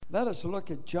Let us look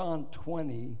at John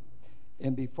 20,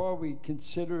 and before we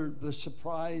consider the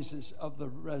surprises of the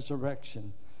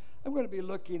resurrection, I'm going to be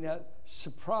looking at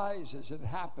surprises that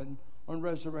happen on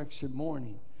resurrection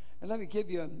morning. And let me give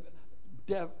you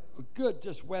a good,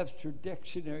 just Webster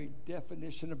Dictionary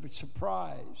definition of a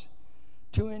surprise.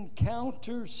 To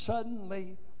encounter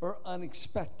suddenly or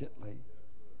unexpectedly.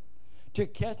 To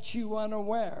catch you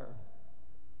unaware.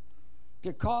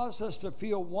 To cause us to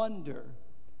feel wonder,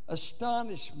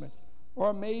 astonishment, or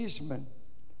amazement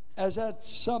as at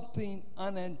something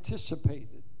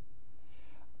unanticipated.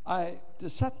 To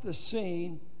set the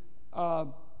scene,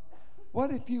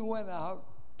 what if you went out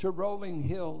to Rolling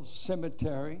Hills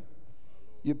Cemetery,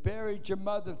 you buried your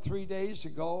mother 3 days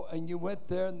ago, and you went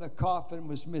there and the coffin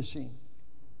was missing?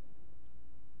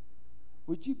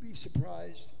 Would you be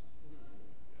surprised?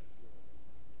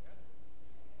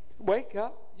 Wake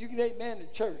up. You can amen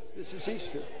at church. This is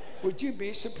Easter. Would you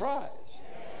be surprised?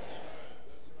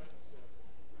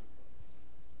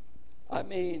 I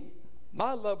mean,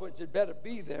 my loved ones had better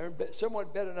be there, but someone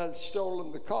better not have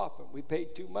stolen the coffin. We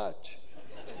paid too much.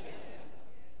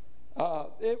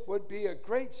 It would be a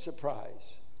great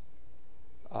surprise.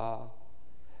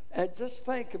 And just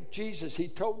think of Jesus. He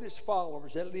told his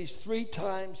followers at least 3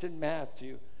 times in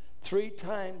Matthew, 3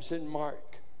 times in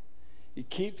Mark. He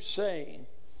keeps saying,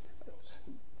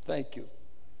 thank you.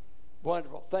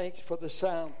 Wonderful. Thanks for the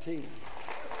sound team.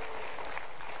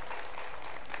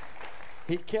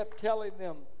 He kept telling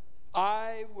them,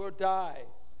 I will die.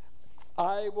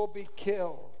 I will be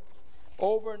killed.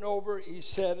 Over and over he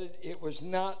said it. It was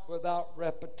not without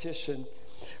repetition.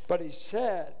 But he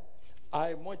said,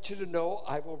 I want you to know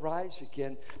I will rise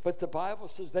again. But the Bible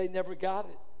says they never got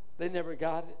it. They never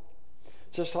got it.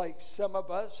 Just like some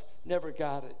of us never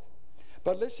got it.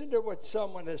 But listen to what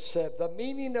someone has said. The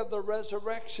meaning of the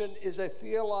resurrection is a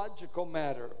theological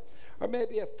matter, or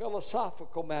maybe a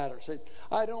philosophical matter. Say,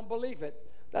 I don't believe it.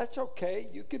 That's okay.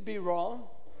 You could be wrong.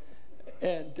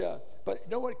 But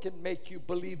no one can make you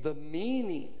believe the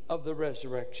meaning of the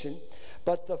resurrection.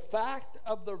 But the fact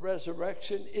of the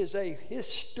resurrection is a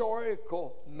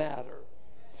historical matter.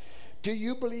 Do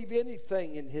you believe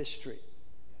anything in history?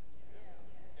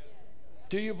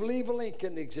 Do you believe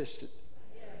Lincoln existed?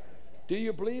 Do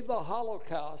you believe the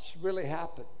Holocaust really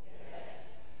happened?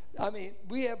 I mean,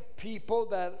 we have people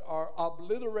that are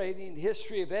obliterating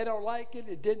history. If they don't like it,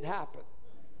 it didn't happen.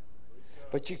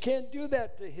 But you can't do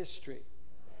that to history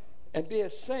and be a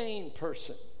sane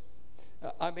person.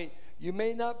 I mean, you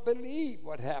may not believe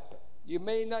what happened. You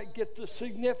may not get the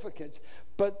significance,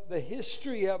 but the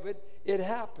history of it, it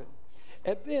happened.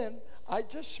 And then I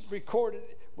just recorded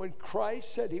when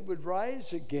Christ said he would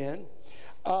rise again,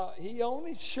 he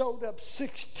only showed up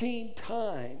 16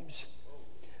 times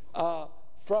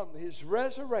from his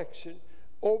resurrection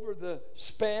over the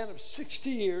span of 60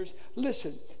 years.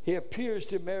 Listen, he appears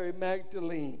to Mary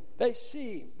Magdalene. They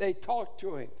see him. They talk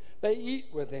to him. They eat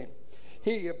with him.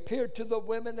 He appeared to the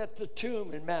women at the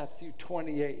tomb in Matthew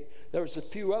 28. There was a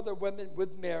few other women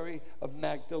with Mary of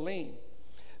Magdalene.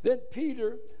 Then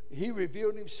Peter, he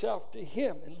revealed himself to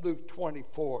him in Luke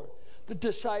 24. The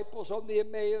disciples on the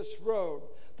Emmaus Road.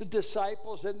 The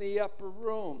disciples in the upper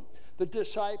room. The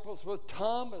disciples with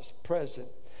Thomas present.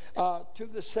 To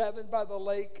the 7 by the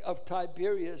lake of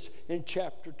Tiberias in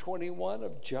chapter 21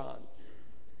 of John.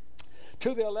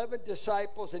 To the 11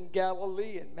 disciples in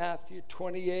Galilee in Matthew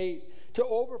 28. To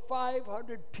over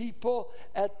 500 people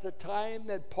at the time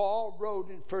that Paul wrote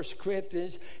in 1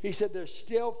 Corinthians. He said there's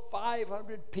still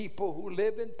 500 people who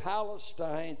live in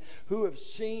Palestine who have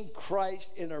seen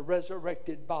Christ in a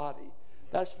resurrected body.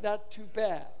 That's not too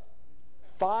bad.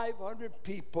 500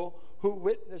 people who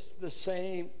witnessed the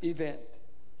same event.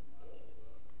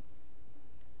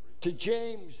 To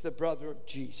James, the brother of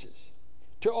Jesus.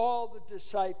 To all the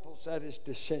disciples at his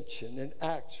dissension in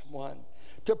Acts 1.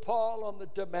 To Paul on the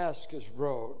Damascus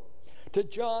road. To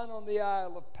John on the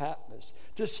Isle of Patmos.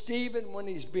 To Stephen when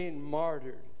he's being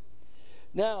martyred.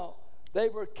 Now, they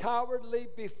were cowardly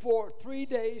before, 3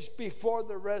 days before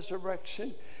the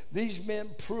resurrection. These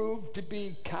men proved to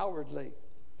be cowardly.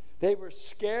 They were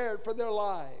scared for their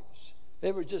lives.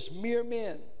 They were just mere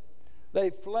men. They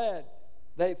fled.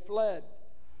 They fled.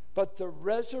 But the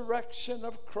resurrection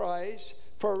of Christ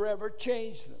forever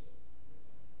changed them.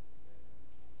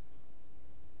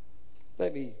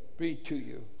 Let me read to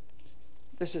you.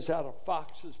 This is out of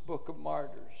Fox's Book of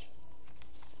Martyrs.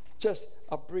 Just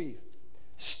a brief.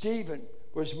 Stephen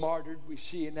was martyred, we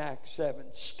see in Acts 7,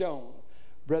 stoned,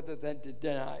 rather than to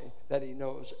deny that he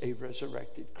knows a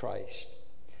resurrected Christ.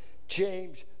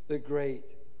 James the Great,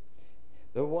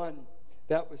 the one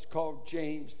that was called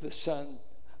James, the son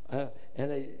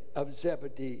of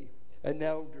Zebedee, an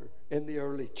elder in the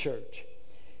early church.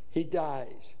 He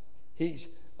dies. He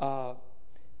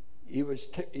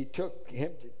took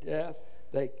him to death.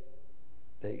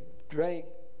 They drank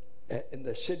in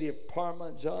the city of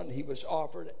Parmesan. He was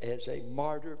offered as a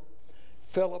martyr.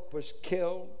 Philip was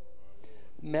killed.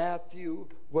 Matthew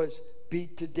was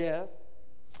beat to death.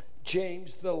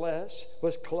 James the Less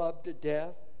was clubbed to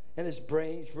death, and his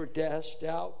brains were dashed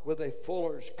out with a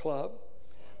fuller's club.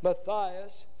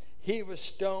 Matthias, he was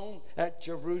stoned at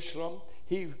Jerusalem.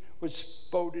 He was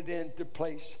voted into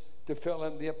place to fill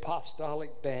in the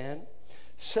apostolic band.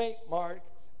 St. Mark,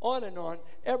 on and on.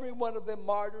 Every one of them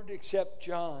martyred except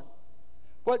John.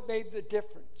 What made the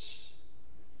difference?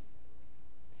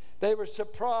 They were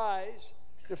surprised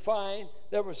to find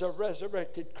there was a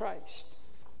resurrected Christ.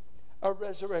 A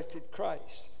resurrected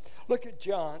Christ. Look at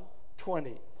John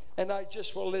 20. And I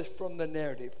just will list from the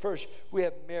narrative. First, we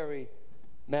have Mary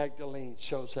Magdalene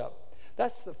shows up.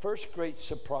 That's the first great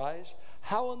surprise.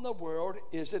 How in the world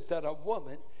is it that a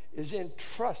woman is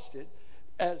entrusted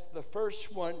as the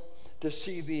first one to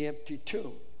see the empty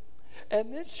tomb?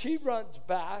 And then she runs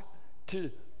back to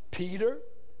Peter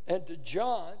and to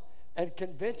John and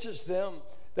convinces them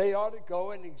they ought to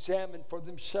go and examine for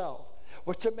themselves.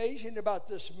 What's amazing about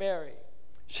this Mary,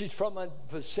 she's from a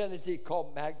vicinity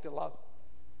called Magdala.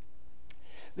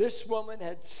 This woman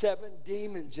had 7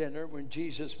 demons in her when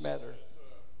Jesus met her.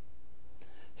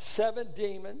 7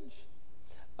 demons.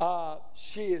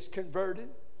 She is converted.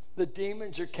 The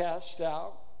demons are cast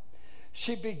out.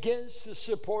 She begins to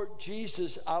support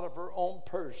Jesus out of her own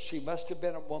purse. She must have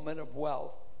been a woman of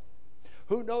wealth.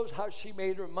 Who knows how she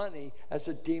made her money as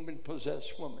a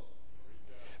demon-possessed woman?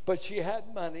 But she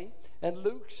had money, and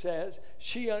Luke says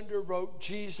she underwrote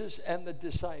Jesus and the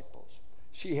disciples.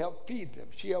 She helped feed them.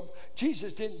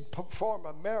 Jesus didn't perform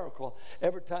a miracle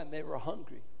every time they were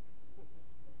hungry.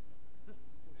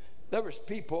 There was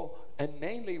people, and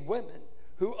mainly women,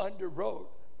 who underwrote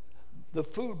the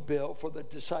food bill for the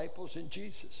disciples and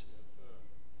Jesus.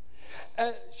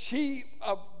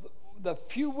 Of the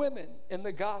few women in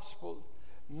the gospel,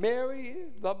 Mary,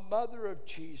 the mother of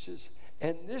Jesus,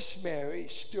 and this Mary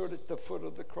stood at the foot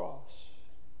of the cross.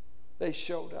 They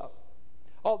showed up.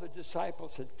 All the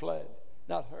disciples had fled,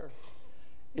 not her.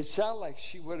 It sounded like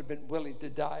she would have been willing to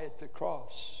die at the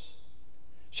cross.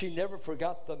 She never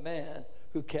forgot the man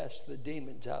who cast the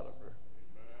demons out of her.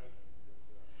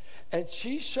 And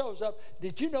she shows up.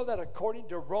 Did you know that according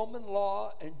to Roman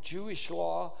law and Jewish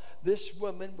law, this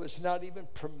woman was not even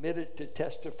permitted to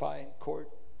testify in court?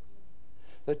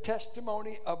 The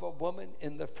testimony of a woman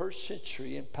in the first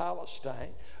century in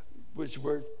Palestine was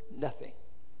worth nothing.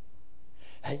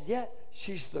 And yet,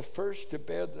 she's the first to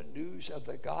bear the news of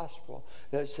the gospel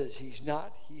that says he's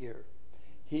not here.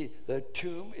 The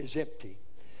tomb is empty.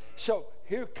 So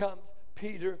here comes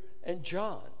Peter and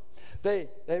John. They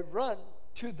run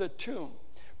to the tomb.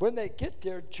 When they get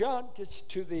there, John gets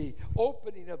to the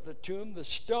opening of the tomb. The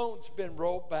stone's been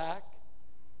rolled back.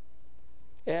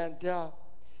 And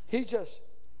he's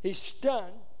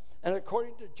stunned. And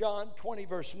according to John 20,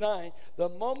 verse 9, the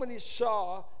moment he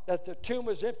saw that the tomb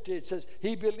was empty, it says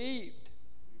he believed.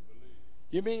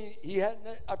 You mean he hadn't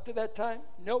up to that time?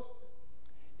 Nope.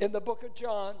 In the book of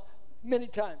John, many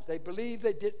times they believed,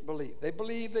 they didn't believe. They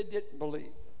believed, they didn't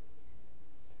believe.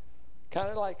 Kind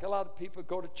of like a lot of people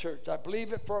go to church. I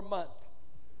believe it for a month.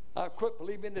 I quit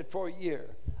believing it for a year.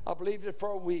 I believed it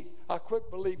for a week. I quit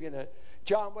believing it.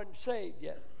 John wasn't saved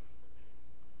yet.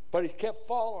 But he kept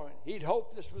following. He'd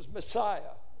hoped this was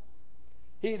Messiah.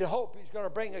 He'd hoped he's going to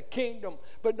bring a kingdom,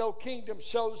 but no kingdom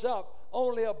shows up.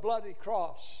 Only a bloody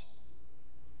cross.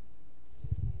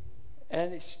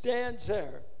 And he stands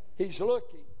there. He's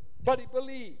looking, but he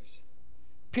believes.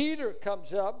 Peter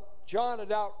comes up. John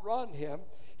had outrun him.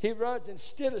 He runs,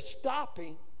 instead of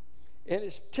stopping in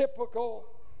his typical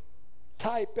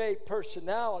type A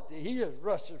personality, he just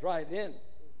rushes right in.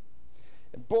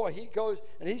 And boy, he goes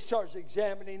and he starts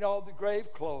examining all the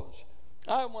grave clothes.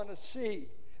 I want to see.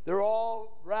 They're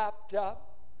all wrapped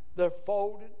up. They're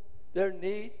folded. They're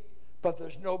neat. But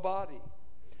there's no body.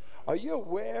 Are you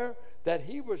aware that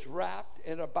he was wrapped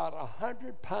in about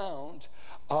 100 pounds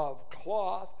of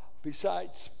cloth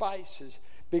besides spices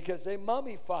because they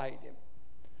mummified him?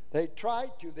 They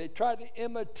tried to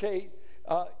imitate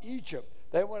Egypt.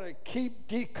 They want to keep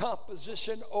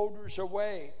decomposition odors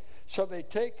away. So they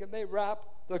take and they wrap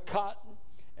the cotton,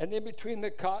 and in between the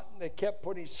cotton they kept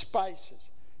putting spices.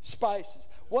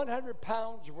 100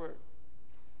 pounds worth.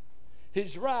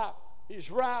 He's wrapped.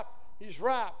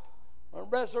 On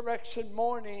resurrection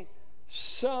morning,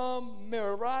 some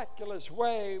miraculous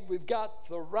way, we've got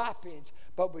the wrappings,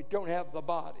 but we don't have the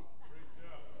body.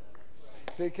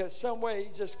 Because some way he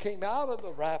just came out of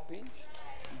the wrappings,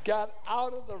 got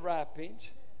out of the wrappings,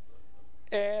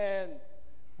 and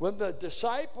when the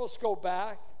disciples go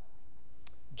back,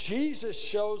 Jesus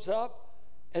shows up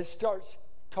and starts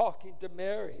talking to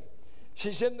Mary.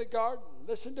 She's in the garden.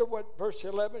 Listen to what verse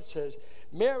 11 says.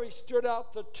 Mary stood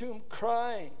out the tomb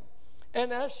crying.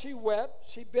 And as she wept,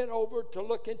 she bent over to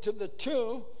look into the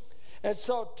tomb and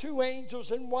saw two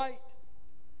angels in white,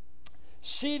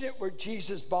 seated where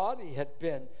Jesus' body had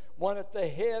been, one at the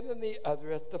head and the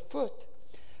other at the foot.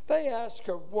 They asked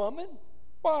her, "Woman,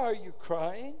 why are you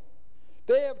crying?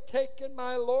 They have taken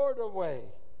my Lord away."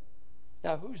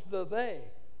 Now, who's the they?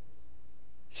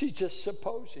 She's just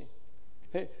supposing.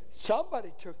 Hey,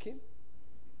 somebody took him.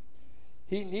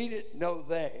 He needed no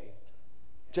they.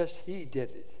 Just he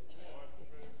did it.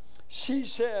 She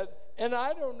said, "And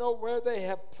I don't know where they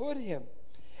have put him."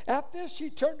 At this, she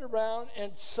turned around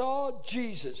and saw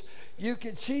Jesus. You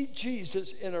can see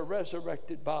Jesus in a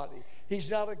resurrected body. He's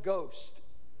not a ghost.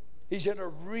 He's in a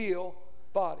real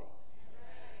body.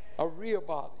 A real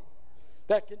body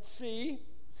that can see,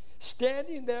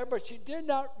 standing there, but she did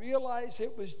not realize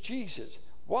it was Jesus.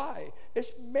 Why?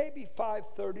 It's maybe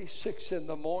 5:36 in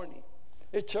the morning.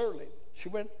 It's early. She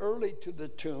went early to the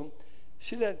tomb.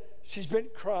 She's been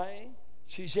crying.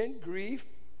 She's in grief.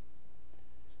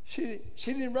 She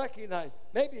didn't recognize.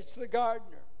 Maybe it's the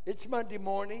gardener. It's Monday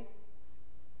morning.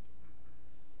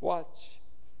 Watch.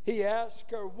 He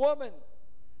asked her, "Woman,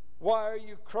 why are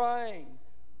you crying?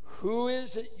 Who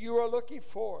is it you are looking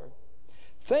for?"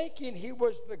 Thinking he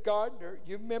was the gardener,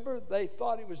 you remember they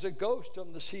thought he was a ghost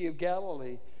on the Sea of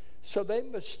Galilee, so they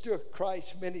mistook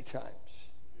Christ many times.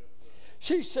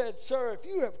 She said, "Sir, if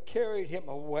you have carried him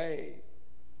away,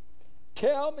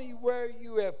 tell me where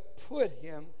you have put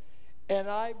him, and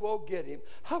I will get him."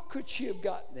 How could she have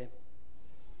gotten him?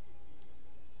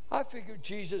 I figured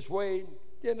Jesus weighed,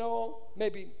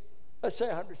 maybe, let's say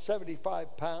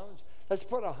 175 pounds. Let's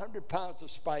put 100 pounds of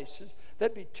spices.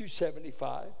 That'd be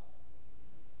 275.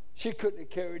 She couldn't have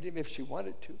carried him if she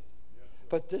wanted to.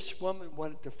 But this woman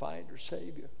wanted to find her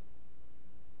Savior.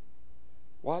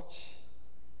 Watch.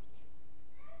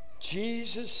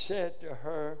 Jesus said to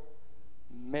her,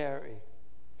 "Mary."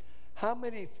 How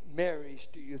many Marys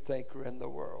do you think are in the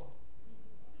world?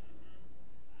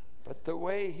 But the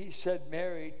way he said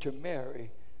Mary to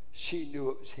Mary, she knew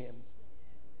it was him.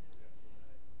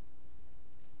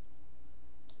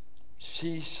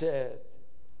 She said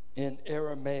in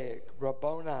Aramaic,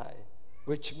 Rabboni,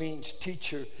 which means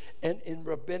teacher. And in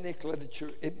rabbinic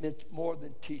literature, it meant more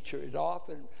than teacher. It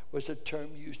often was a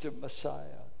term used of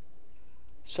Messiah.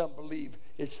 Some believe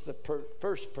it's the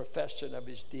first profession of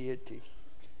his deity.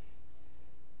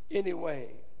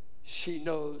 Anyway, she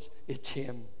knows it's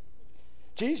him.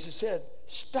 Jesus said,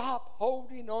 "Stop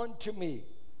holding on to me."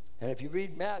 And if you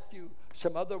read Matthew,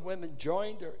 some other women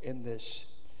joined her in this.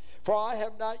 "For I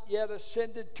have not yet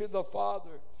ascended to the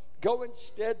Father. Go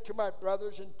instead to my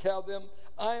brothers and tell them,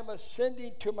 I am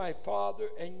ascending to my Father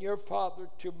and your Father,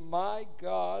 to my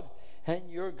God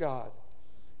and your God."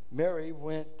 Mary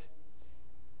went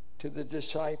to the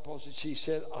disciples and she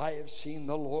said, "I have seen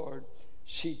the Lord."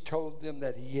 She told them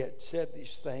that he had said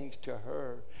these things to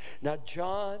her. Now,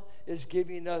 John is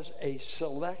giving us a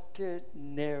selected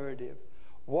narrative.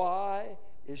 Why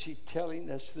is he telling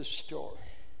us this story?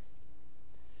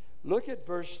 Look at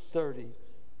verse 30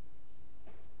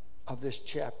 of this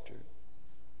chapter.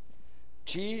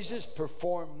 Jesus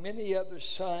performed many other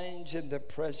signs in the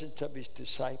presence of his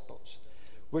disciples,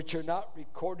 which are not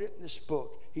recorded in this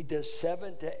book. He does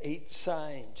 7 to 8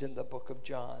 signs in the book of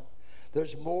John.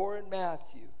 There's more in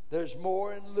Matthew. There's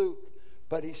more in Luke.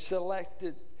 But he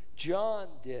selected,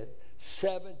 John did,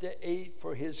 7 to 8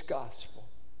 for his gospel.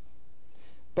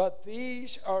 "But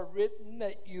these are written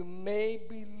that you may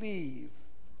believe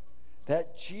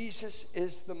that Jesus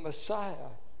is the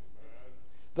Messiah,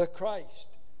 the Christ,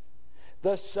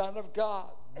 the Son of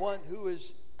God, one who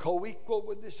is co-equal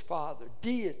with his Father,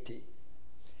 deity,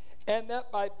 and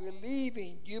that by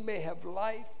believing you may have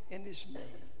life in his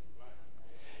name."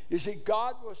 You see,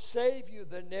 God will save you,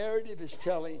 the narrative is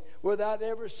telling, without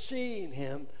ever seeing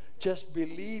him, just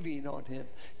believing on him,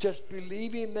 just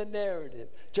believing the narrative,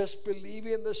 just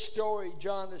believing the story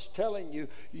John is telling you.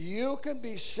 You can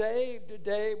be saved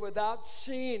today without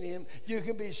seeing him. You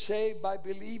can be saved by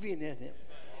believing in him.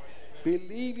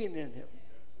 Believing in him.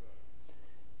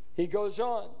 He goes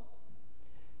on.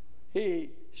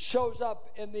 He shows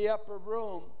up in the upper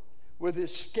room with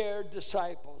his scared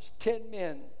disciples, 10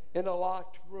 men in a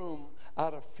locked room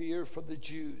out of fear for the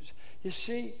Jews. You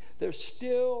see, they're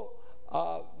still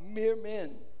mere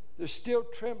men. They're still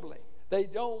trembling. They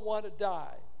don't want to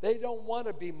die. They don't want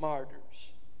to be martyrs.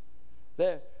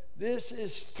 This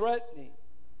is threatening.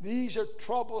 These are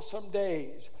troublesome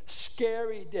days,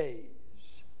 scary days.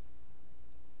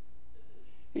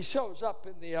 He shows up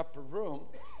in the upper room,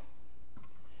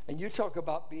 and you talk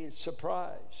about being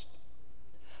surprised.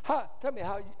 Tell me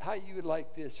how you would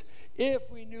like this. If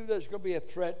we knew there was going to be a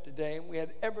threat today, and we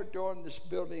had every door in this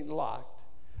building locked,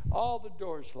 all the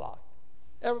doors locked,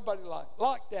 everybody locked,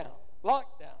 locked down,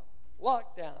 locked down,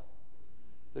 locked down.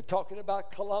 They're talking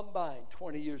about Columbine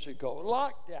 20 years ago.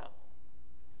 Locked down.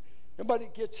 Nobody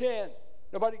gets in.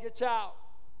 Nobody gets out.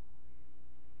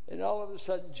 And all of a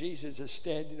sudden, Jesus is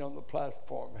standing on the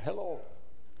platform. Hello,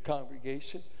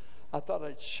 congregation. I thought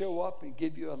I'd show up and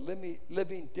give you a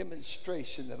living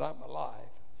demonstration that I'm alive.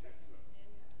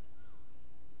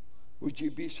 Would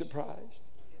you be surprised?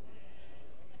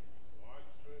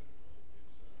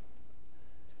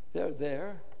 They're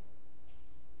there.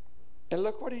 And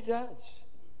look what he does.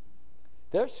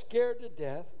 They're scared to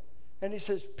death. And he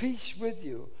says, peace with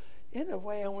you. In a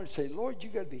way, I want to say, Lord, you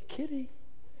got to be kidding.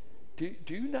 Do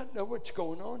you not know what's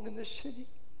going on in this city?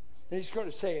 And he's going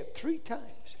to say it 3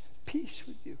 times. Peace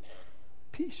with you.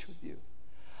 Peace with you.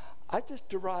 I just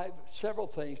derive several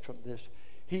things from this.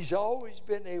 He's always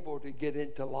been able to get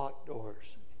into locked doors.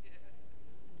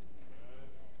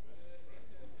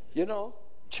 You know,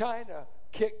 China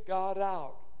kicked God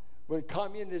out when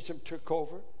communism took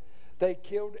over. They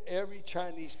killed every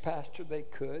Chinese pastor they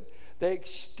could. They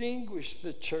extinguished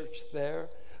the church there.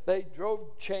 They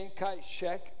drove Chiang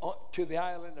Kai-shek to the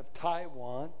island of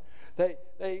Taiwan.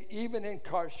 They even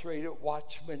incarcerated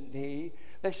Watchman Nee.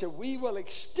 They said, we will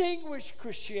extinguish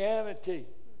Christianity.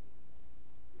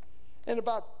 And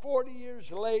about 40 years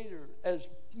later, as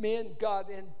men got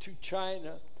into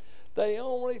China, they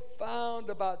only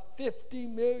found about 50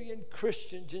 million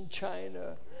Christians in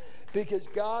China, because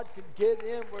God could get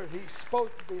in where he's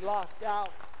supposed to be locked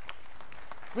out.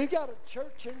 We've got a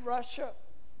church in Russia.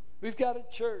 We've got a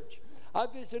church. I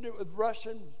visited with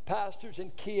Russian pastors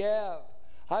in Kiev.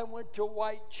 I went to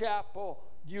Whitechapel,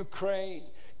 Ukraine.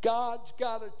 God's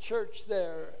got a church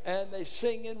there, and they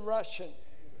sing in Russian.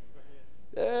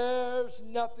 There's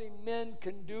nothing men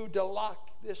can do to lock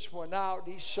this one out.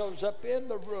 He shows up in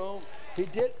the room. He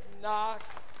didn't knock.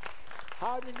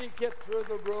 How did he get through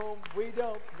the room? We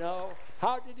don't know.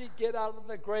 How did he get out of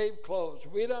the grave clothes?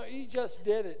 We don't. He just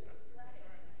did it.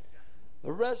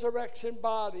 The resurrection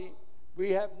body,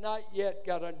 we have not yet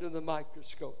got under the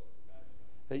microscope.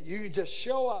 That you just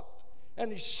show up,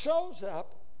 and he shows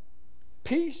up,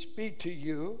 peace be to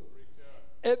you.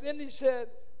 And then he said,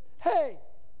 hey,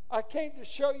 I came to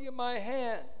show you my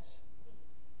hands.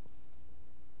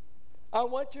 I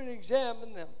want you to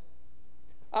examine them.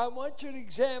 I want you to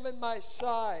examine my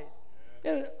side.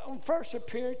 And on first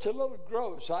appearance, a little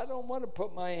gross. I don't want to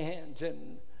put my hands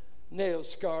in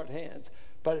nail-scarred hands.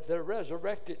 But if they're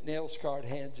resurrected nail-scarred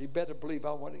hands, you better believe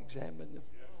I want to examine them.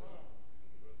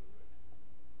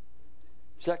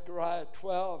 Zechariah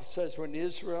 12 says, when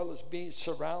Israel is being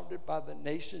surrounded by the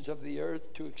nations of the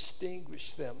earth to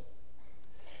extinguish them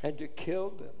and to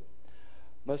kill them,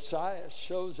 Messiah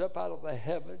shows up out of the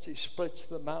heavens. He splits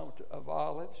the Mount of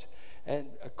Olives. And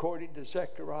according to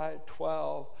Zechariah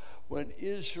 12, when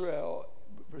Israel,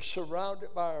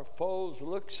 surrounded by her foes,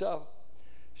 looks up,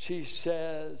 she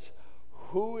says,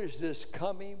 who is this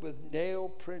coming with nail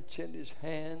prints in his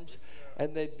hands?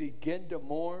 And they begin to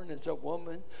mourn as a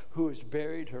woman who has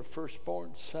buried her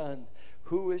firstborn son.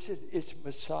 Who is it? It's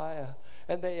Messiah.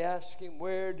 And they ask him,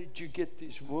 where did you get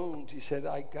these wounds? He said,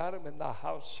 I got them in the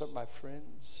house of my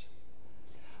friends.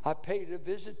 I paid a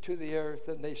visit to the earth,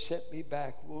 and they sent me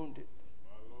back wounded.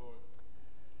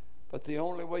 But the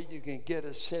only way you can get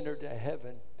a sinner to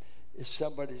heaven is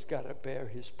somebody's got to bear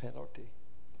his penalty.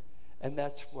 And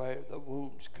that's where the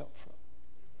wounds come from.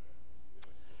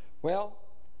 Well,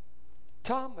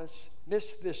 Thomas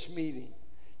missed this meeting.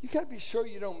 You got to be sure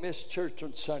you don't miss church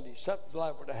on Sunday. Something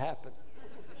liable to happen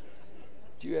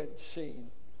that you hadn't seen.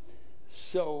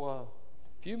 So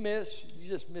if you miss,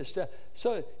 you just missed out.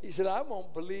 So he said, I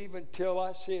won't believe until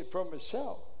I see it for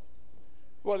myself.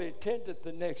 Well, he attended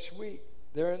the next week.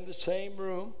 They're in the same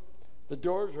room. The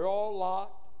doors are all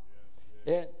locked.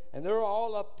 And they're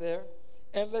all up there.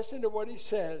 And listen to what he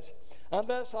says.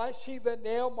 Unless I see the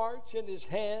nail marks in his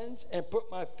hands and put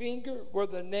my finger where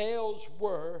the nails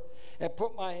were and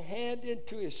put my hand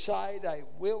into his side, I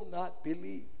will not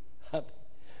believe.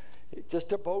 It's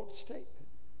just a bold statement.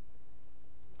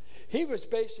 He was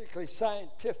basically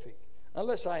scientific.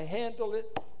 Unless I handle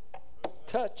it,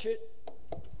 touch it,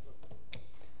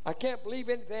 I can't believe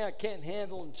anything I can't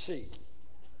handle and see.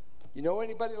 You know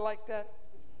anybody like that?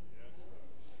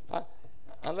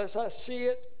 unless I see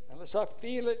it, unless I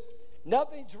feel it,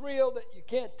 nothing's real that you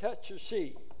can't touch or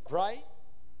see. Right?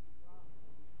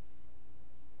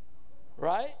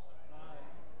 Right?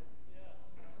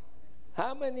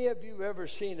 How many of you ever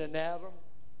seen an atom?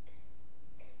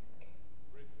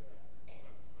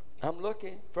 I'm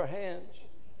looking for hands.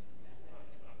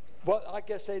 Well, I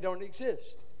guess they don't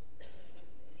exist.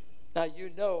 Now,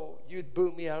 you know, you'd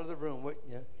boo me out of the room, wouldn't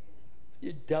you?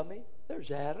 You dummy. There's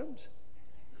atoms.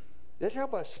 They're talking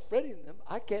about spreading them.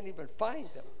 I can't even find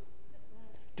them.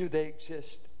 Do they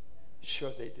exist?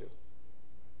 Sure they do.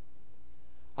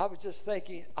 I was just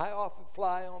thinking, I often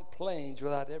fly on planes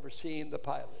without ever seeing the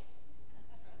pilot.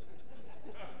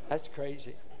 That's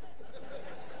crazy.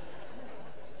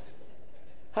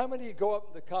 How many of you go up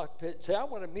in the cockpit and say, I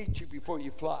want to meet you before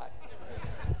you fly?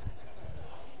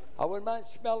 I wouldn't mind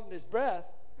smelling his breath.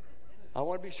 I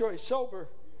want to be sure he's sober.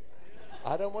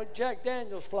 I don't want Jack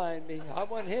Daniels flying me. I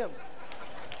want him.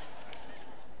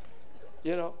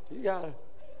 You know, you got to.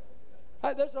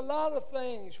 There's a lot of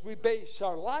things we base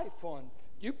our life on.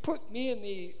 You put me in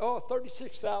the,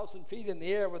 36,000 feet in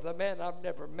the air with a man I've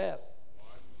never met.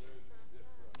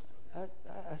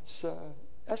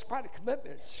 That's quite a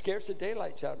commitment. It scares the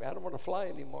daylights out of me. I don't want to fly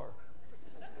anymore.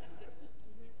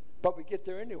 But we get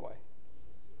there anyway.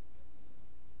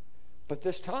 But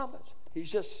this Thomas,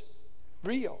 he's just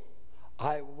real.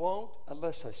 I won't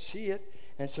unless I see it.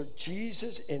 And so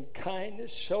Jesus in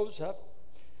kindness shows up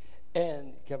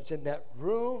and comes in that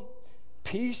room.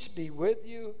 Peace be with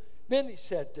you. Then he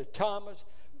said to Thomas,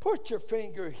 put your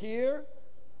finger here.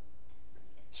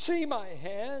 See my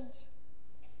hands.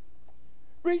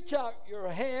 Reach out your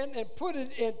hand and put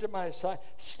it into my side.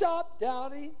 Stop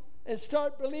doubting and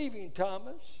start believing,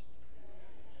 Thomas.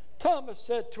 Thomas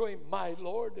said to him, my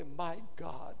Lord and my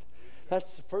God.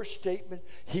 That's the first statement.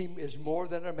 He is more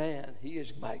than a man. He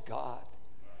is my God.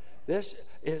 This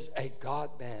is a God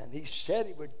man. He said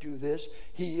he would do this.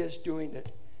 He is doing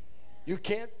it. You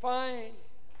can't find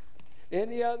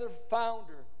any other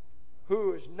founder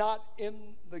who is not in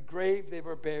the grave they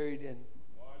were buried in.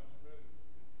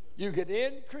 You could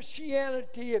end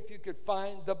Christianity if you could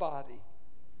find the body.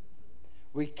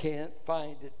 We can't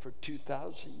find it for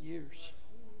 2,000 years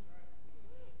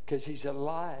because he's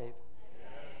alive.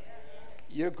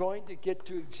 You're going to get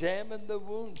to examine the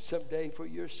wound someday for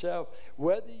yourself.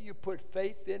 Whether you put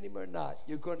faith in him or not,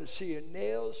 you're going to see a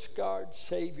nail-scarred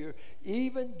Savior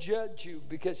even judge you,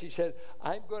 because he said,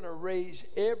 I'm going to raise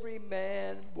every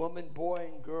man, woman, boy,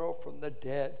 and girl from the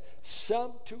dead,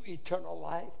 some to eternal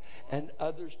life and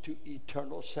others to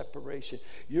eternal separation.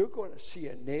 You're going to see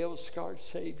a nail-scarred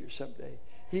Savior someday.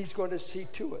 He's going to see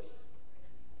to it.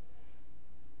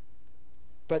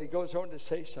 But he goes on to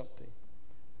say something.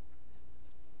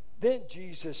 Then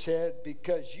Jesus said,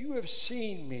 because you have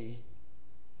seen me,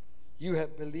 you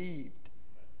have believed.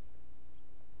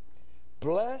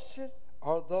 Blessed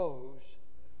are those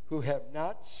who have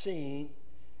not seen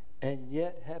and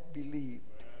yet have believed.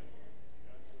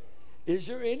 Is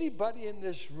there anybody in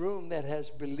this room that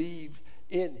has believed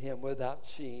in him without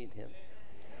seeing him?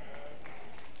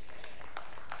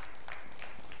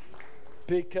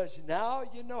 Because now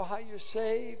you know how you're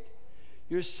saved.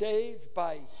 You're saved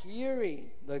by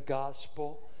hearing the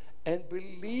gospel and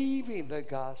believing the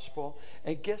gospel.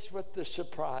 And guess what the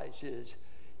surprise is?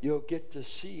 You'll get to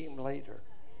see him later.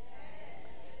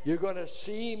 You're going to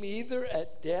see him either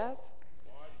at death.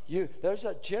 There's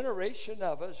a generation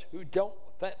of us who don't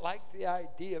like the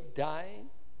idea of dying.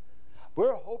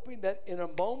 We're hoping that in a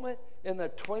moment, in the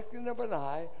twinkling of an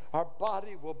eye, our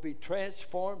body will be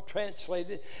transformed,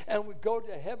 translated, and we go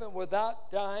to heaven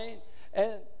without dying.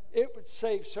 And it would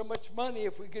save so much money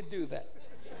if we could do that.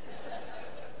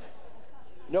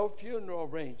 No funeral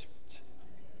arrangements.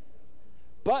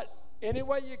 But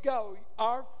anyway you go,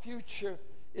 our future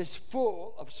is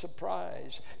full of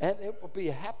surprise, and it will be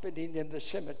happening in the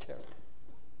cemetery.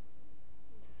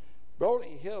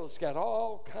 Rolling Hill's got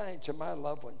all kinds of my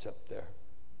loved ones up there.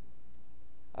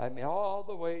 I mean, all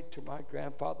the way to my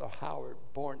grandfather Howard,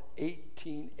 born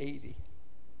 1880.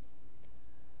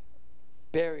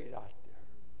 Buried out there.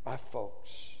 My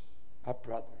folks, my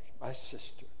brothers, my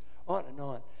sister, on and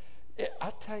on.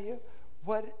 I tell you,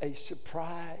 what a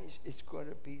surprise it's going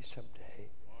to be someday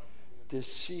to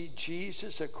see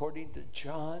Jesus according to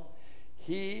John.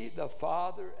 He, the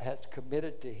Father, has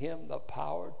committed to him the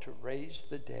power to raise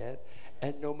the dead.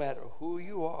 And no matter who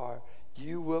you are,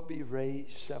 you will be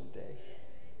raised someday.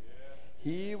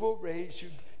 He will raise you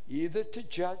either to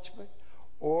judgment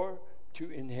or to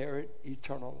inherit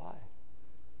eternal life.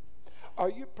 Are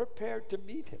you prepared to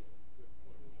meet him?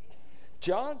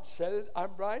 John said,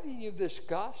 I'm writing you this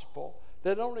gospel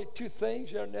that only two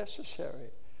things are necessary.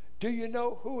 Do you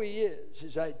know who he is,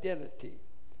 his identity?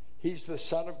 He's the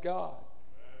Son of God.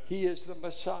 He is the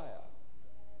Messiah.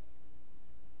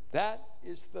 That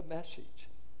is the message.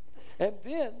 And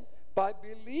then, by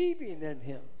believing in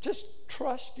him, just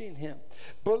trusting him,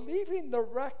 believing the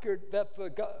record that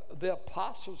the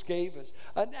apostles gave us,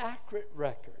 an accurate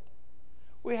record.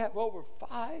 We have over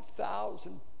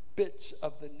 5,000 bits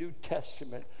of the New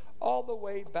Testament, all the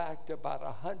way back to about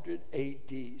 100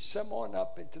 AD, some on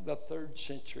up into the 3rd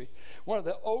century. One of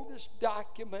the oldest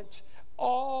documents,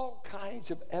 all kinds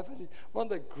of evidence. One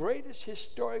of the greatest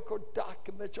historical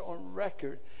documents on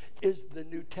record is the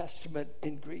New Testament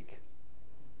in Greek.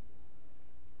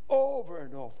 Over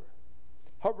and over.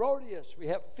 Herodias, we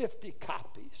have 50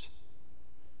 copies.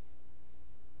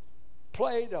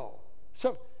 Plato.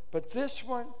 But this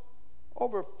one,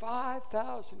 over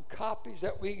 5,000 copies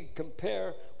that we can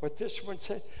compare what this one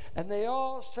said. And they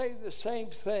all say the same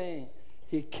thing.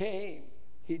 He came.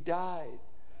 He died.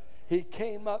 He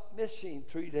came up missing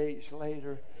 3 days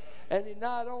later. And he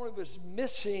not only was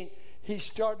missing, he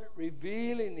started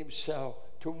revealing himself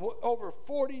to over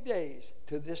 40 days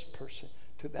to this person,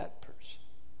 to that person.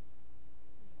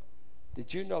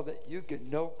 Did you know that you can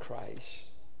know Christ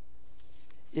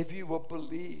if you will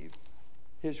believe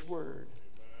his word?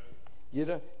 You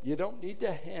don't need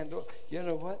to handle. You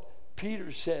know what?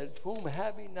 Peter said, whom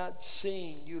having not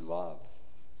seen you love,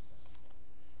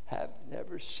 have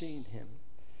never seen him.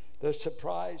 The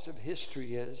surprise of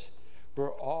history is we're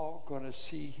all going to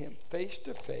see him face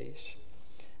to face,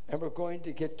 and we're going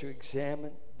to get to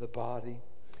examine the body.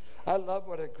 I love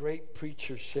what a great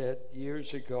preacher said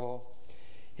years ago.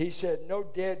 He said, no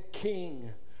dead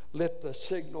king lit the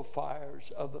signal fires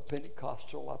of the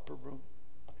Pentecostal upper room.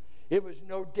 It was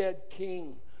no dead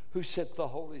king who sent the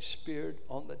Holy Spirit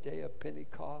on the day of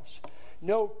Pentecost.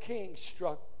 No king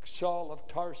struck Saul of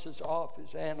Tarsus off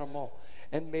his animal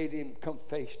and made him come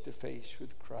face to face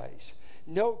with Christ.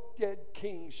 No dead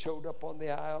king showed up on the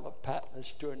Isle of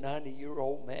Patmos to a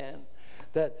 90-year-old man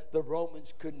that the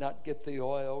Romans could not get the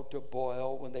oil to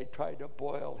boil when they tried to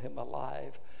boil him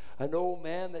alive. An old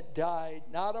man that died,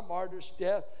 not a martyr's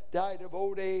death, died of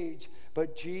old age,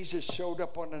 but Jesus showed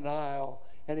up on an isle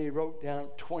and he wrote down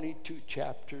 22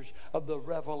 chapters of the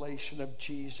revelation of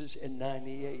Jesus in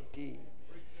 90 AD.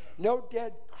 No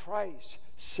dead Christ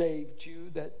saved you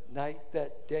that night,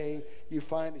 that day. You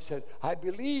finally said, I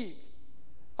believe.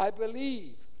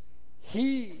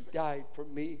 He died for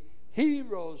me. He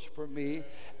rose for me.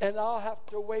 And I'll have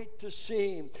to wait to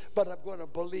see him. But I'm going to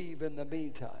believe in the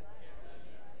meantime.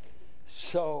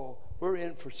 So we're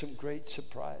in for some great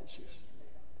surprises.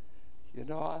 You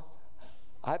know,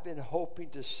 I've been hoping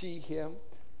to see him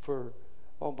for,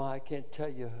 I can't tell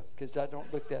you because I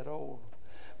don't look that old.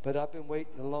 But I've been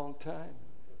waiting a long time.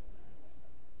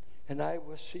 And I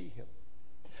will see him.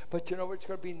 But you know what's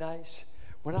going to be nice?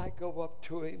 When I go up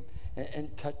to him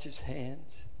and touch his hands,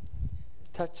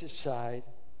 touch his side,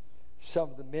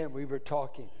 some of the men we were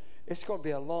talking, it's going to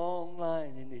be a long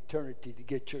line in eternity to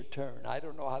get your turn. I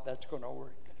don't know how that's going to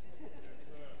work.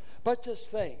 But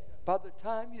just think, by the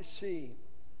time you see him,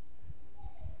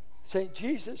 saying,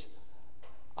 Jesus,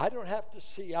 I don't have to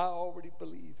see, I already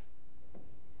believe.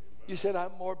 You said,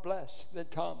 I'm more blessed than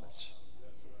Thomas.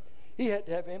 He had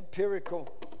to have empirical,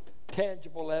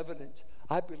 tangible evidence.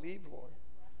 I believe, Lord.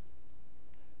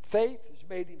 Faith has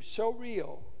made him so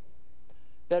real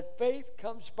that faith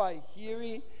comes by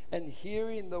hearing and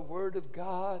hearing the Word of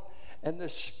God. And the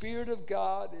Spirit of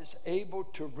God is able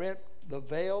to rent the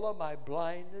veil of my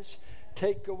blindness,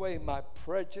 take away my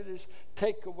prejudice,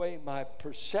 take away my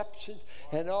perceptions.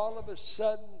 And all of a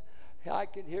sudden, I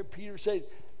can hear Peter say,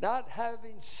 not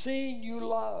having seen you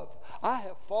love, I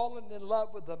have fallen in love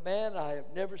with a man I have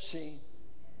never seen.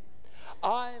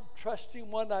 I am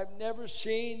trusting one I've never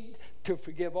seen to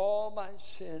forgive all my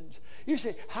sins. You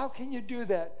say, how can you do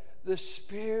that? The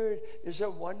Spirit is a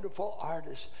wonderful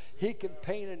artist. He can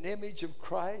paint an image of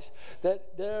Christ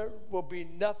that there will be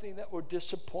nothing that will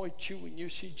disappoint you when you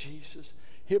see Jesus.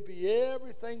 He'll be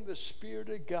everything the Spirit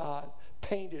of God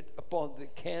painted upon the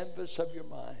canvas of your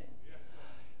mind.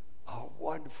 Oh,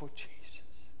 wonderful Jesus.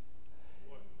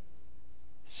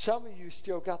 Some of you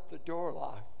still got the door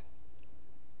locked.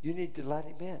 You need to let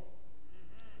him in.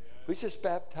 We just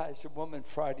baptized a woman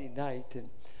Friday night, and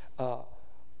a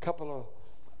couple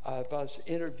of us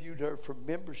interviewed her for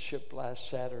membership last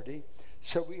Saturday.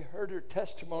 So we heard her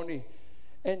testimony,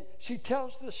 and she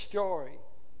tells the story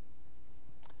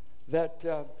that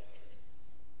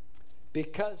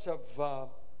because of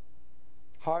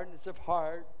hardness of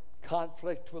heart,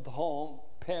 conflict with home,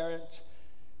 parents,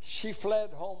 she fled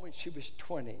home when she was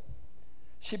 20.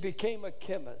 She became a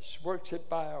chemist, works at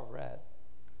Bio-Rad,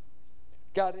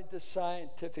 got into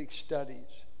scientific studies.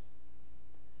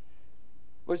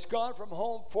 Was gone from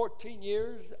home 14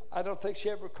 years. I don't think she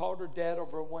ever called her dad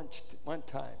over one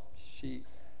time. She's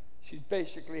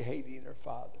basically hating her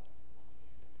father.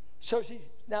 So she's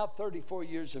now 34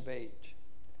 years of age.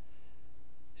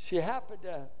 She happened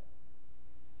to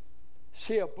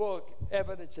see a book,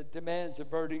 Evidence That Demands a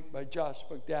Verdict by Josh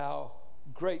McDowell.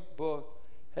 Great book,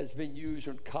 has been used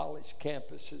on college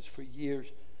campuses for years.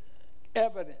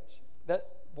 Evidence that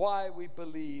why we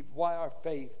believe, why our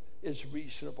faith is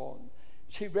reasonable. And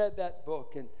she read that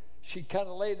book and she kind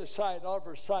of laid aside all of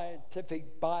her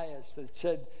scientific bias that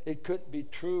said it couldn't be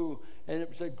true, and it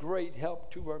was a great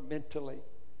help to her mentally.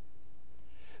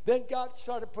 Then God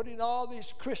started putting all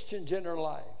these Christians in her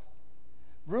life.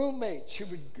 Roommates, she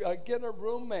would get a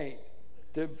roommate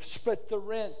to split the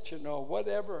rent,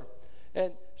 whatever.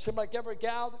 And seemed like every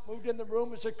gal that moved in the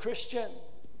room was a Christian.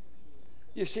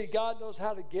 You see, God knows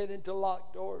how to get into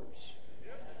locked doors.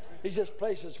 He just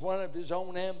places one of his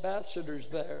own ambassadors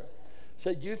there.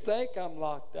 Said, you think I'm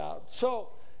locked out. So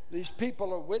these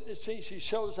people are witnessing. She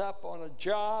shows up on a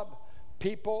job.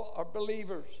 People are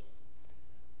believers.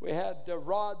 We had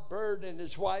Rod Bird and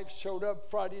his wife showed up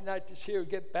Friday night to see her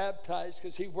get baptized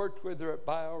because he worked with her at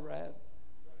Bio-Rad.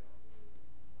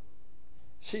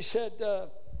 She said,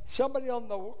 somebody on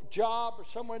the job or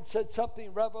someone said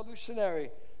something revolutionary.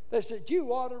 They said,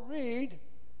 you ought to read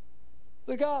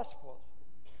the Gospels.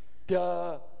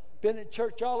 Duh. Been in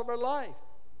church all of her life.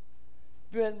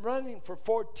 Been running for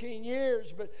 14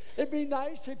 years, but it'd be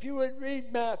nice if you would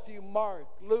read Matthew, Mark,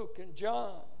 Luke, and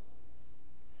John.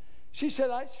 She said,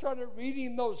 I started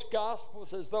reading those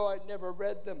Gospels as though I'd never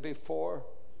read them before.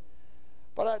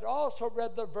 But I'd also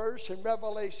read the verse in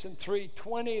Revelation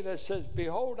 3:20 that says,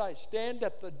 behold, I stand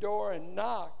at the door and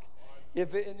knock.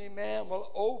 If any man will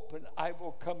open, I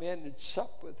will come in and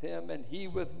sup with him and he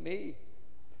with me.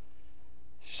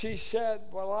 She said,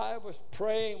 well, I was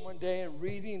praying one day and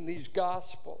reading these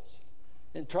Gospels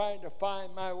and trying to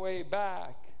find my way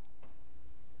back.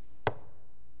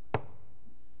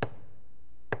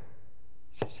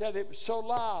 She said it was so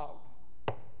loud.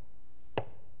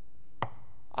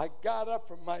 I got up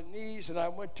from my knees and I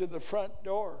went to the front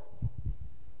door.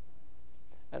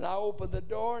 And I opened the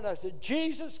door and I said,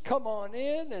 Jesus, come on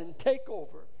in and take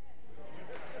over.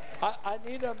 I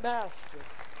need a master.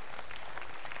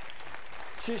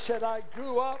 She said, I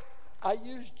grew up, I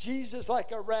used Jesus like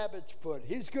a rabbit's foot.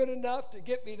 He's good enough to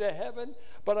get me to heaven,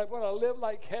 but I'm going to live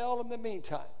like hell in the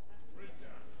meantime.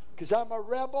 Because I'm a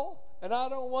rebel and I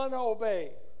don't want to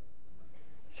obey.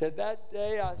 Said that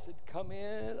day, I said, come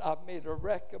in. I've made a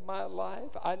wreck of my life.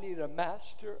 I need a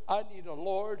master. I need a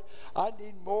Lord. I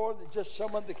need more than just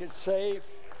someone that can save.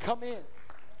 Come in.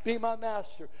 Be my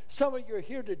master. Some of you are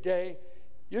here today.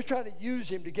 You're trying to use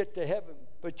him to get to heaven,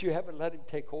 but you haven't let him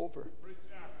take over.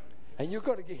 And you're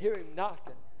going to hear him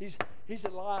knocking. He's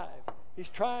alive. He's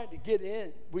trying to get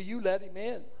in. Will you let him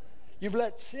in? You've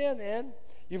let sin in.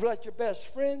 You've let your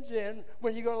best friends in.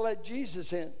 When are you going to let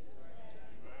Jesus in?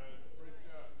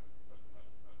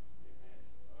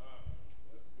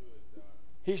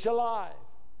 He's alive.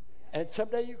 And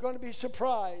someday you're going to be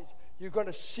surprised. You're going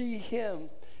to see him,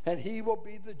 and he will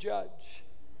be the judge.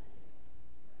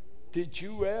 Did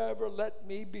you ever let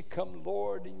me become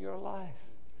Lord in your life?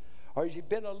 Or has he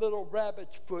been a little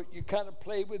rabbit's foot? You kind of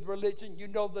play with religion. You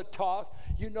know the talk.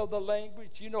 You know the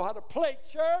language. You know how to play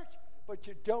church. But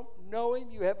you don't know him.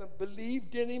 You haven't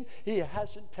believed in him. He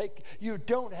hasn't taken. You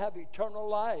don't have eternal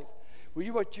life. Well,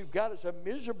 what you've got is a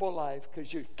miserable life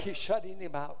because you're shutting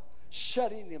him out.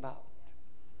 Shutting him out.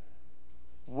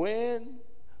 When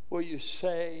will you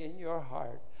say in your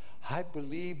heart, I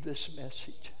believe this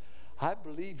message. I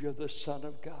believe you're the Son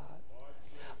of God.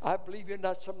 I believe you're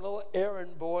not some little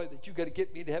errand boy that you got to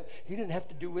get me to heaven. He didn't have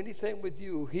to do anything with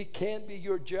you. He can be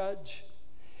your judge.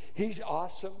 He's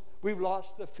awesome. We've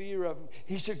lost the fear of him.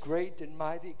 He's a great and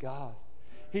mighty God.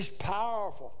 He's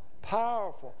powerful.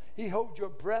 Powerful. He holds your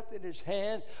breath in his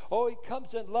hand. Oh, he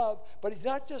comes in love, but he's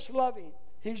not just loving.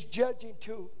 He's judging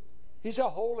too. He's a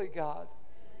holy God.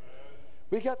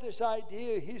 We got this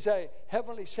idea he's a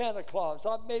heavenly Santa Claus.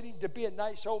 I've made him to be a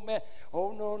nice old man.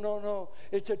 Oh, no, no, no.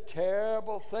 It's a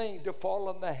terrible thing to fall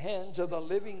in the hands of the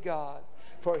living God.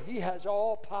 For he has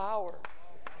all power.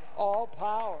 All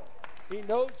power. He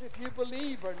knows if you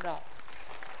believe or not.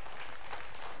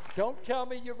 Don't tell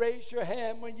me you raised your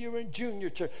hand when you were in junior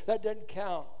church. That doesn't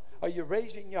count. Are you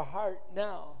raising your heart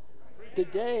now?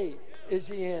 Today, is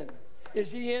he in?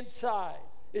 Is he inside?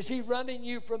 Is he running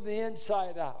you from the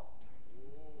inside out?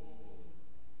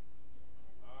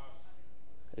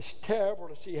 It's terrible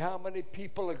to see how many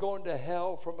people are going to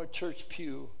hell from a church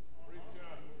pew.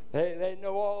 They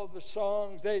know all the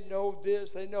songs. They know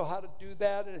this. They know how to do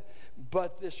that.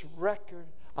 But this record,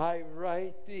 I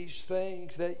write these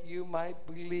things that you might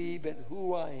believe in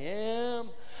who I am.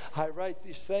 I write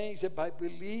these things that by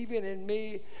believing in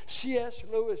me. C.S.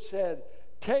 Lewis said,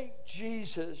 take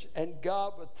Jesus and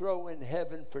God would throw in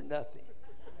heaven for nothing.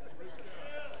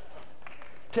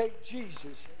 Take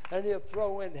Jesus and he'll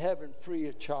throw in heaven free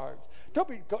of charge. Don't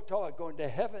be talking about going to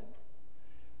heaven.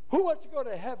 Who wants to go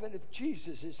to heaven if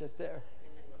Jesus isn't there?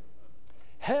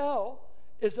 Hell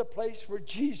is a place where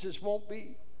Jesus won't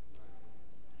be.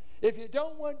 If you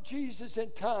don't want Jesus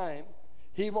in time,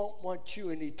 he won't want you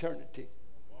in eternity.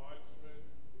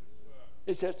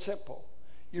 It's that simple.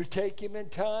 You take him in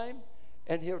time,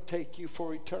 and he'll take you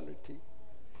for eternity.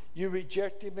 You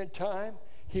reject him in time,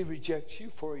 he rejects you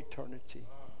for eternity.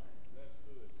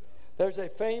 There's a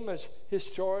famous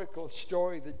historical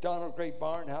story that Donald Gray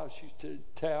Barnhouse used to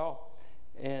tell,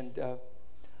 and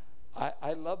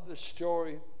I love the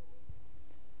story.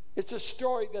 It's a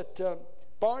story that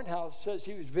Barnhouse says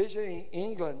he was visiting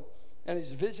England, and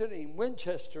he's visiting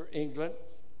Winchester, England,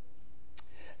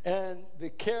 and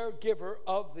the caregiver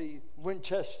of the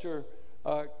Winchester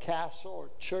castle or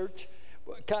church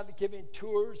kind of giving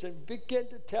tours and began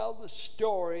to tell the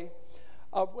story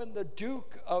of when the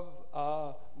Duke of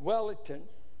Wellington,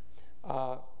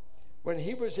 when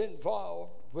he was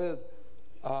involved with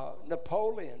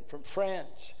Napoleon from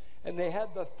France, and they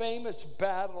had the famous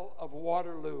Battle of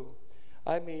Waterloo.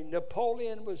 I mean,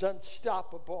 Napoleon was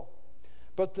unstoppable,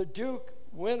 but the Duke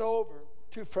went over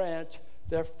to France.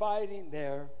 They're fighting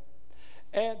there.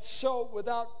 And so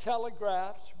without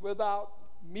telegraphs, without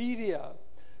media,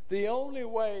 the only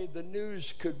way the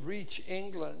news could reach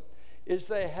England is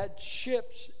they had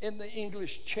ships in the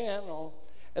English Channel,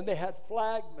 and they had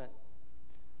flagmen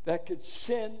that could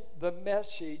send the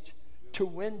message to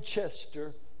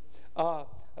Winchester, I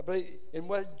believe in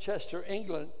Winchester,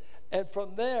 England. And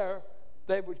from there,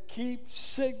 they would keep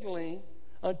signaling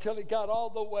until it got all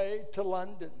the way to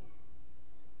London.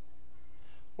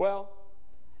 Well,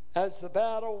 as the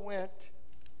battle went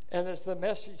and as the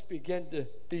message began to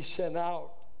be sent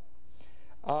out,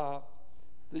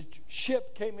 the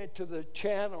ship came into the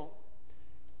channel,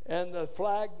 and the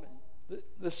flagman,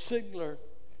 the signaler,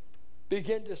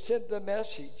 began to send the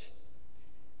message.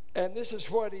 And this is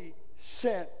what he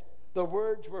sent. The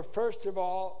words were, first of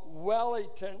all,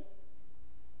 Wellington.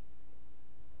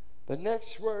 The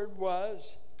next word was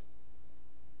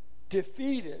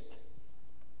defeated.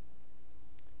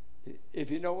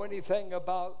 If you know anything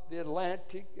about the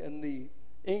Atlantic and the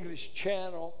English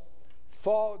Channel,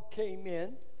 fog came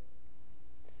in,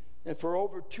 and for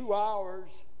over 2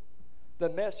 hours, the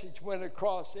message went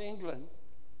across England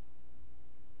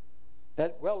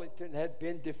that Wellington had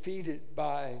been defeated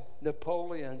by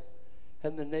Napoleon,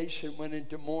 and the nation went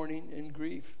into mourning and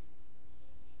grief.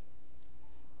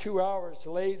 2 hours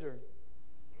later,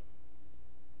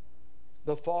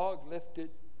 the fog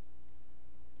lifted,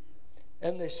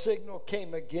 and the signal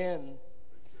came again.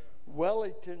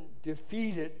 Wellington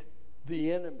defeated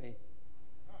the enemy.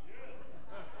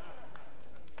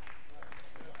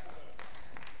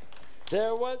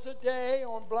 There was a day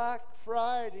on Black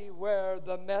Friday where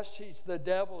the message the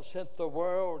devil sent the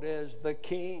world is the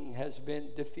king has been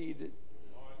defeated.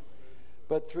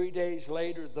 But 3 days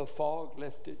later, the fog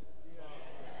lifted.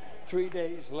 3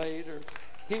 days later,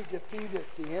 he defeated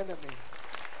the enemy.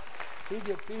 He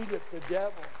defeated the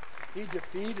devil. He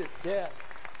defeated death.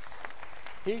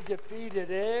 He defeated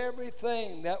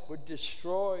everything that would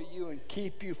destroy you and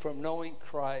keep you from knowing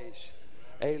Christ.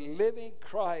 A living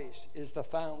Christ is the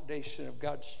foundation of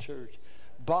God's church.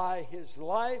 By his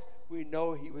life, we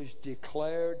know he was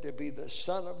declared to be the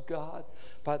Son of God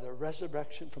by the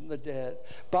resurrection from the dead.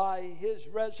 By his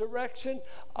resurrection,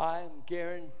 I am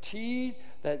guaranteed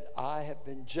that I have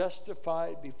been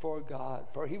justified before God.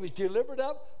 For he was delivered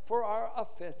up for our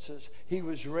offenses. He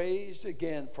was raised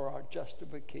again for our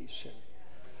justification.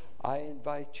 I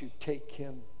invite you, take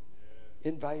him.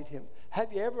 Invite him.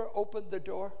 Have you ever opened the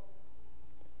door?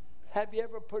 Have you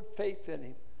ever put faith in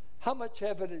him? How much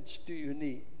evidence do you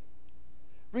need?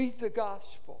 Read the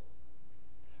gospel.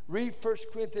 Read 1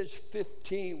 Corinthians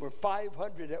 15, where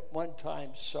 500 at one time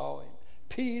saw him.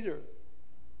 Peter,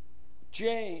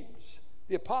 James,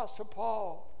 the Apostle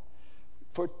Paul.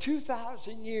 For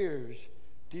 2,000 years,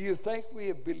 do you think we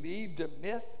have believed a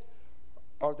myth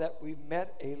or that we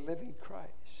met a living Christ?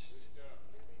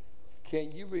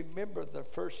 Can you remember the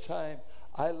first time?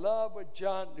 I love what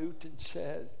John Newton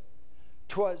said.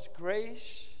 'Twas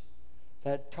grace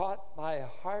that taught my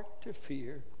heart to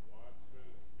fear,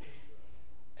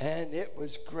 And it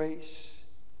was grace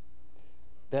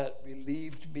that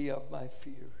relieved me of my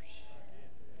fears.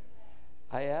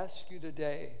 I ask you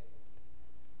today,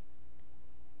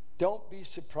 don't be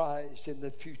surprised in the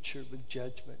future with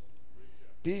judgment.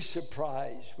 Be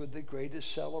surprised with the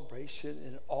greatest celebration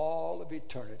in all of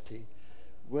eternity,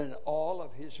 when all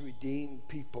of his redeemed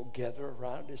people gather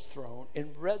around his throne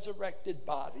in resurrected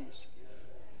bodies.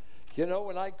 You know,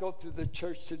 when I go through the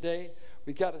church today,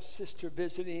 we got a sister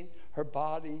visiting. Her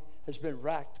body has been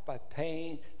racked by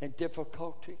pain and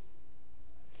difficulty.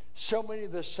 So many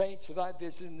of the saints that I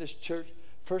visit in this church,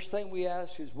 first thing we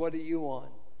ask is, what are you on?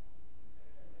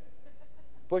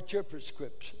 What's your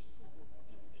prescription?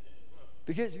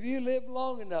 Because if you live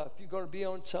long enough, you're going to be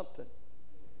on something.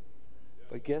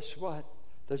 But guess what?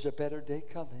 There's a better day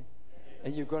coming.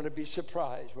 And you're going to be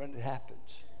surprised when it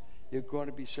happens. You're going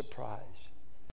to be surprised.